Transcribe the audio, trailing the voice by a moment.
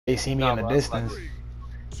They see me Nah, in the bro, that's like. distance.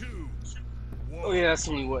 Oh yeah, that's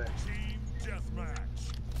the only way.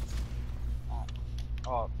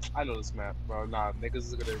 Oh, I know this map, bro. Nah, niggas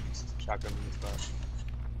is gonna use shotgun in this map.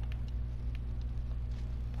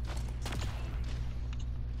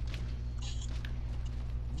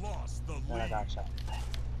 And I got shot.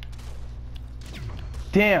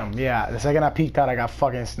 Damn, yeah. The second I peeked out, I got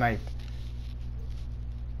fucking sniped.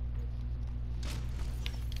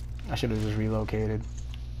 I should have just relocated.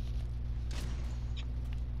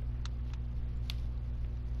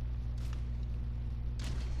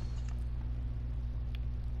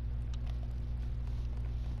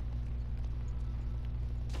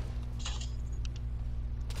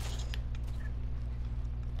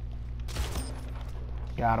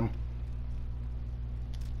 Got him.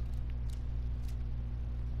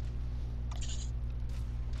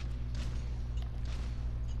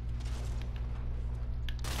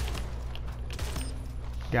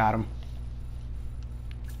 Got him.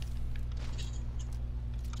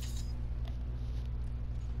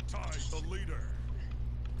 The leader.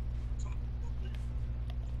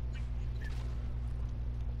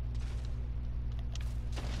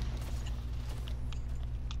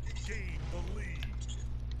 Gain the lead.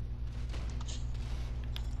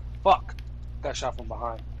 Fuck! Got shot from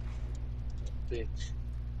behind. Bitch.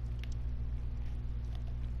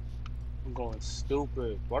 I'm going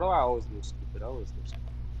stupid. Why do I always do stupid? I always do stupid.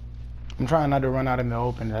 I'm trying not to run out in the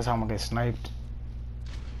open. That's how I'm gonna get sniped.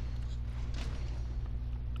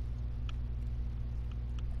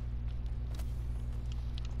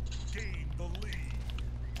 Gain the lead.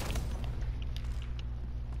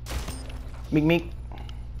 Meek meek.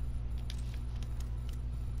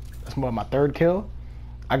 That's more my third kill.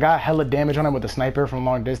 I got hella damage on him with the sniper from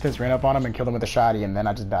long distance, ran up on him and killed him with a shotty, and then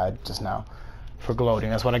I just died just now. For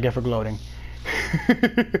gloating. That's what I get for gloating.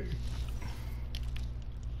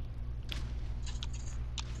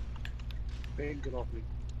 Man, get off me.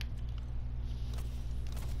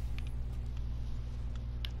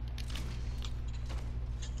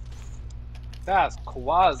 That's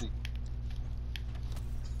Kawazi.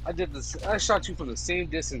 I did this. I shot you from the same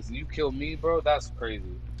distance and you killed me, bro. That's crazy.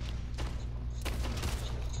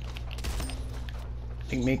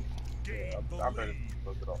 Meek meek. Yeah, I'm ready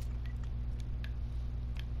to get off.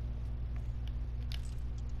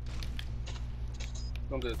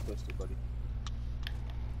 Don't get it twisted, buddy.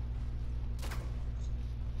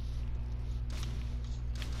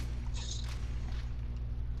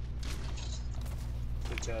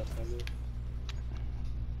 Good job, nigga.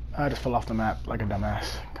 I just fell off the map like a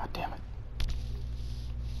dumbass. God damn it.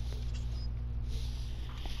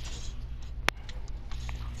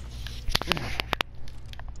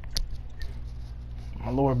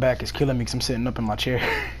 My lower back is killing me because I'm sitting up in my chair.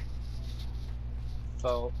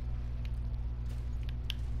 So,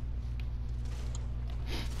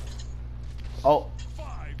 Oh,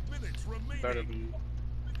 5 minutes remaining. better than you.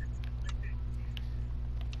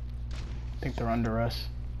 I think they're under us.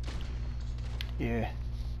 Yeah.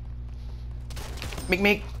 Meek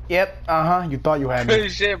meek. Yep. Uh-huh. You thought you had me.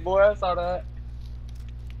 Good shit, boy. I saw that.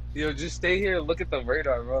 Yo, just stay here and look at the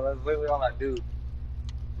radar, bro. That's literally all I do.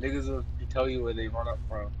 Niggas will tell you where they run up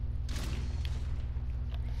from.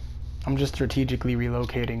 I'm just strategically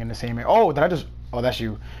relocating in the same area. Oh, did I just... Oh, that's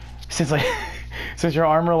you. Since like... Since your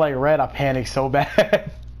armor like red, I panicked so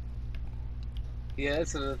bad. Yeah,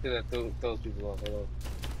 that's another thing that throws people off. Hold on.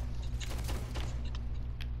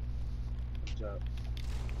 Good job.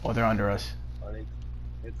 Oh, they're under us. Oh,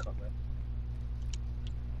 they're coming.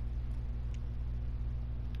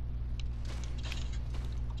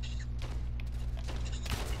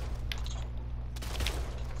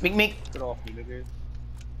 Meek meek. Get off me, nigga.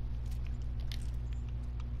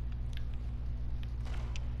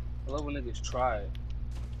 I love when niggas try.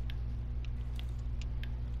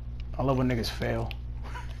 I love when niggas fail.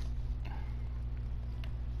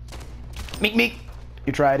 Meek meek.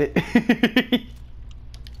 You tried it.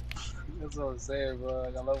 That's what I'm saying, bro.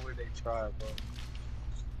 Like, I love when they try, bro.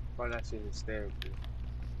 Find that shit hysterical.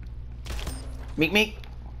 Meek meek.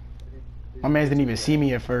 My man didn't even see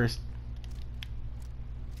me at first.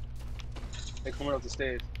 They coming up the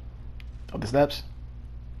stairs. Up the steps.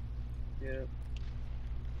 Yeah.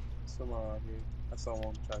 Someone out here. I saw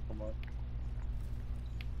one try to come up.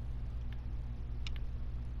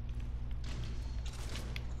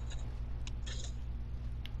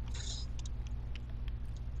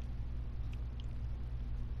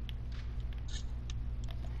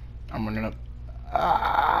 I'm running up.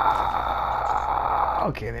 Ah,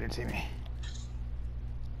 okay, they didn't see me.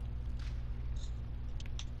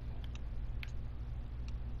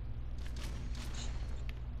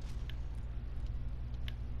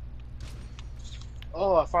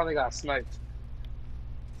 Oh, I finally got sniped.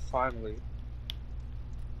 Finally.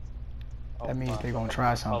 Oh, That means fuck, they're I'm gonna up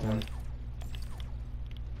try in cover. something.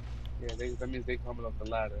 Yeah, that means they coming up the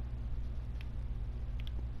ladder.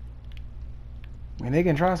 I mean, they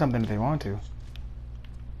can try something if they want to.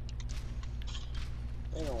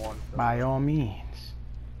 They don't want to. By all means.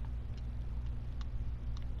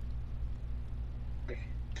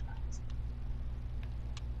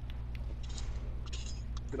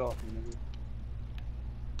 Get off me, nigga.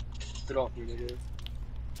 Get off me, nigga.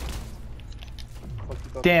 Fuck you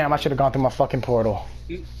thought Damn, you I should have gone through my fucking portal.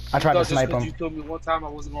 You- I tried to thought just snipe 'cause him. you told me one time I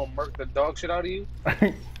wasn't gonna murk the dog shit out of you?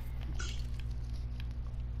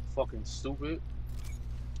 Fucking stupid.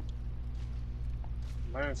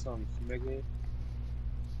 Learn something, nigga.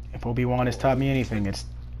 If Obi-Wan has taught me anything, it's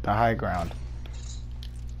the high ground.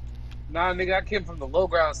 Nah, nigga, I came from the low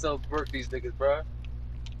ground to work these niggas, bruh.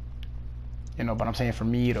 You know, but I'm saying for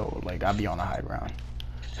me though, like I'll be on the high ground.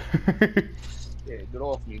 Yeah, get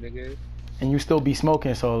off me, nigga. And you still be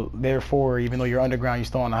smoking, so therefore, even though you're underground, you're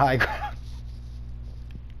still on the high ground.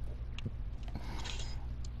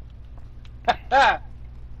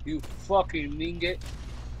 You fucking ninget.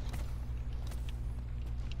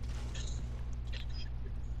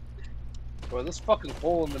 Bro, this fucking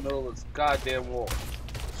hole in the middle of this goddamn wall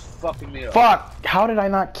is fucking me up. Fuck! How did I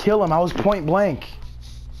not kill him? I was point blank.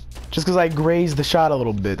 Just because I grazed the shot a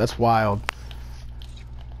little bit. That's wild.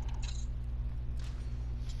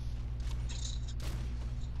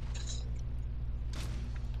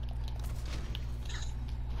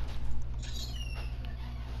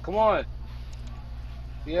 Come on.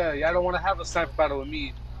 Yeah, y'all don't want to have a sniper battle with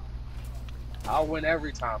me. I'll win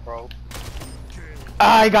every time, bro.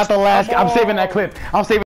 I got the last. Come I'm saving that on. clip. I'm saving.